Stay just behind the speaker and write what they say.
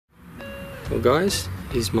Well guys,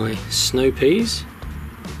 here's my snow peas.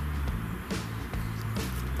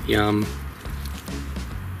 Yum.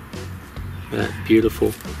 That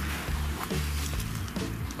beautiful.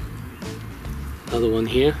 Another one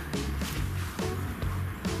here.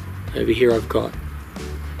 Over here I've got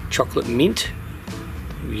chocolate mint.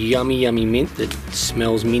 Yummy, yummy mint that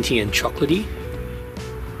smells minty and chocolatey.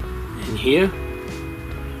 And here,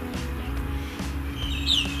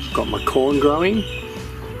 got my corn growing.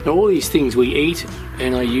 Now all these things we eat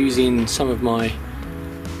and I use in some of my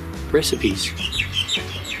recipes.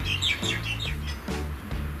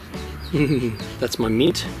 That's my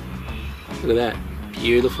mint. Look at that,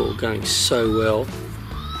 beautiful, going so well.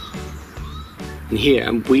 And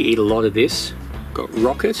here, we eat a lot of this. Got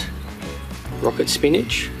rocket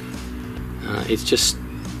spinach.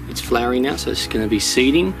 It's flowering now, so it's going to be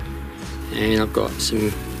seeding. And I've got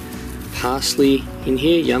some parsley in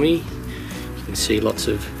here, yummy. You can see lots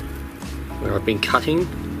of where I've been cutting.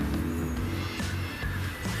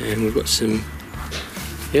 And we've got some,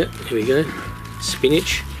 here we go,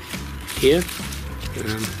 spinach here.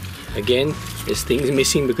 Again, there's things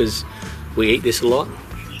missing because we eat this a lot.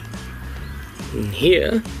 And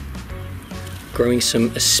here, growing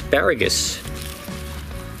some asparagus.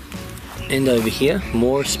 And over here,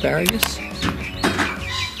 more asparagus.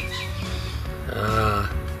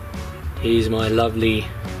 Here's my lovely,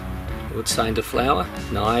 it's starting to flower,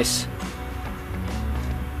 nice.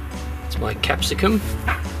 It's my capsicum.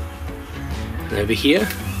 And over here,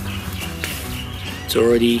 it's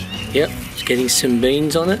already, yep, it's getting some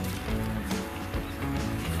beans on it.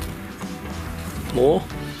 More.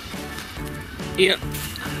 Yep.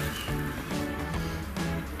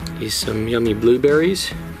 Here's some yummy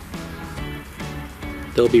blueberries.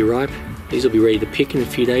 They'll be ripe. These will be ready to pick in a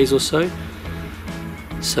few days or so.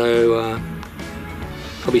 So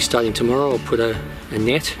probably starting tomorrow I'll put a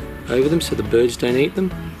net over them so the birds don't eat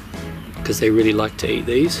them, because they really like to eat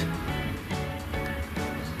these.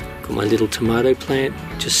 Got my little tomato plant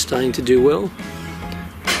just starting to do well.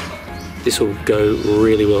 This will go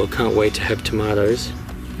really well, can't wait to have tomatoes.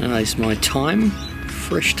 Nice, my thyme,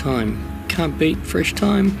 fresh thyme. Can't beat fresh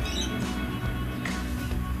thyme.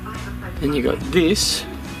 Then you got this.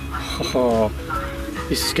 Oh,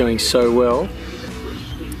 this is going so well.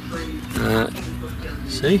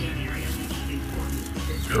 See?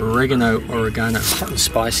 Oregano, hot and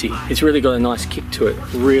spicy. It's really got a nice kick to it,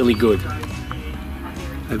 really good.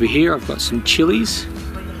 Over here I've got some chilies.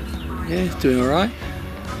 Yeah, doing alright.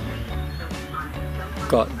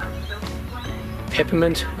 Got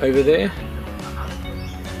peppermint over there.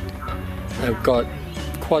 I've got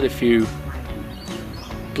quite a few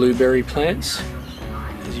blueberry plants,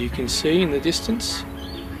 as you can see in the distance.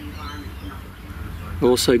 We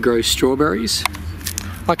also grow strawberries.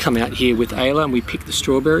 I come out here with Ayla and we pick the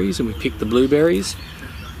strawberries and we pick the blueberries.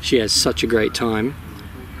 She has such a great time.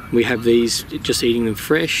 We have these, just eating them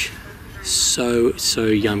fresh. So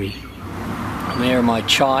yummy. And there are my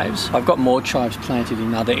chives. I've got more chives planted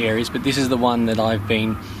in other areas, but this is the one that I've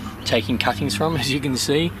been taking cuttings from, as you can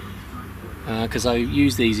see, because I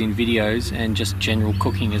use these in videos and just general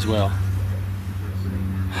cooking as well.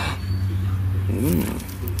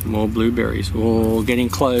 More blueberries. Oh, getting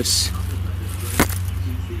close.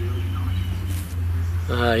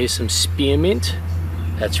 Here's some spearmint.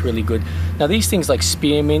 That's really good. Now these things like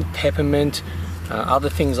spearmint, peppermint, other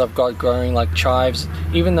things I've got growing like chives,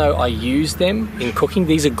 even though I use them in cooking,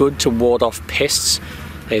 these are good to ward off pests.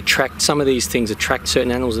 They attract, some of these things attract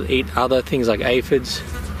certain animals that eat other things like aphids.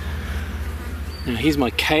 Now here's my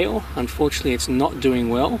kale. Unfortunately it's not doing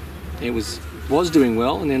well. It was doing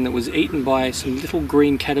well, and then it was eaten by some little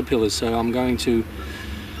green caterpillars, so I'm going to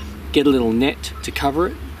get a little net to cover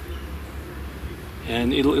it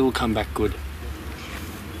and it'll come back good.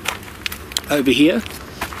 Over here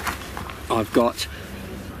I've got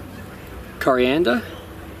coriander.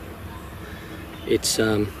 It's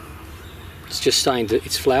just starting to,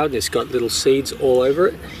 it's flowered, it's got little seeds all over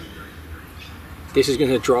it. This is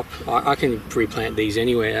going to drop, I can replant these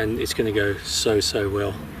anywhere and it's going to go so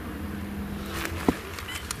well.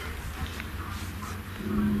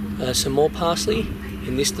 Some more parsley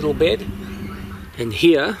in this little bed. And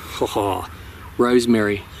here,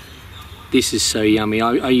 rosemary. This is so yummy.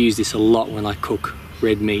 I use this a lot when I cook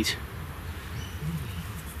red meat.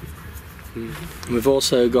 We've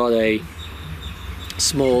also got a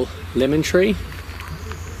small lemon tree,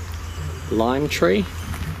 lime tree,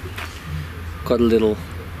 got a little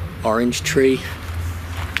orange tree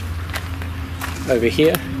over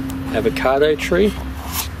here, avocado tree,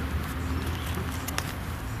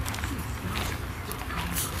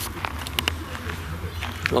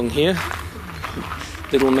 along here,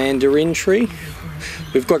 little mandarin tree.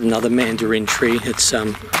 We've got another mandarin tree. It's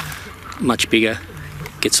much bigger,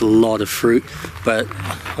 gets a lot of fruit, but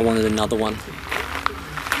I wanted another one.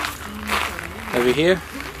 Over here,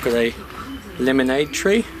 got a lemonade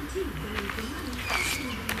tree,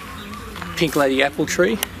 pink lady apple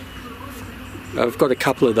tree. I've got a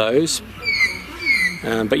couple of those,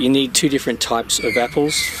 but you need two different types of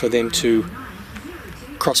apples for them to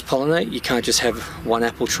cross-pollinate. You can't just have one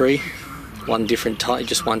apple tree, one different type,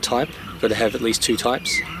 just one type. You've got to have at least two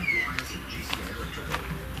types.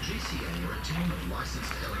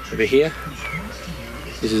 Over here,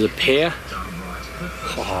 this is a pear,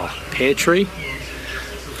 pear tree.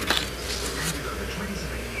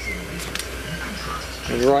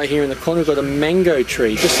 And right here in the corner we've got a mango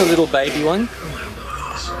tree, just a little baby one.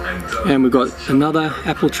 And we've got another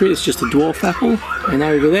apple tree, it's just a dwarf apple. And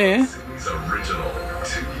over there,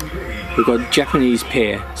 we've got Japanese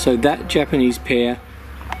pear. So that Japanese pear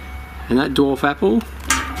and that dwarf apple,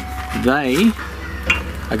 they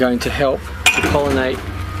are going to help to pollinate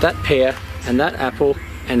that pear and that apple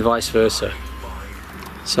and vice versa.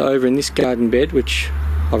 So over in this garden bed, which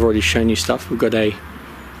I've already shown you stuff, we've got a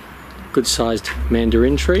good sized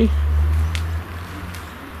mandarin tree,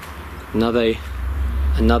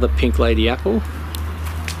 another pink lady apple.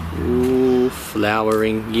 Ooh,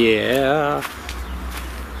 flowering, yeah.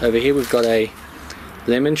 Over here we've got a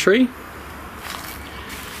lemon tree,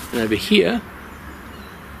 and over here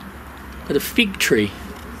got a fig tree.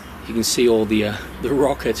 You can see all the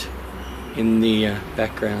rocket in the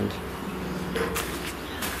background.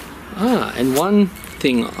 And one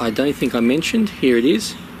thing I don't think I mentioned, here it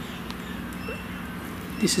is.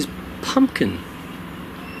 This is pumpkin.